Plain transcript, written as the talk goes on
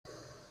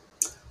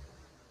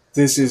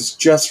This is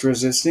Just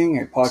Resisting,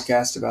 a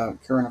podcast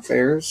about current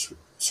affairs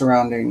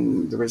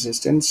surrounding the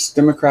Resistance,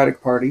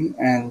 Democratic Party,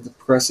 and the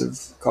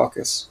Progressive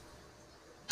Caucus.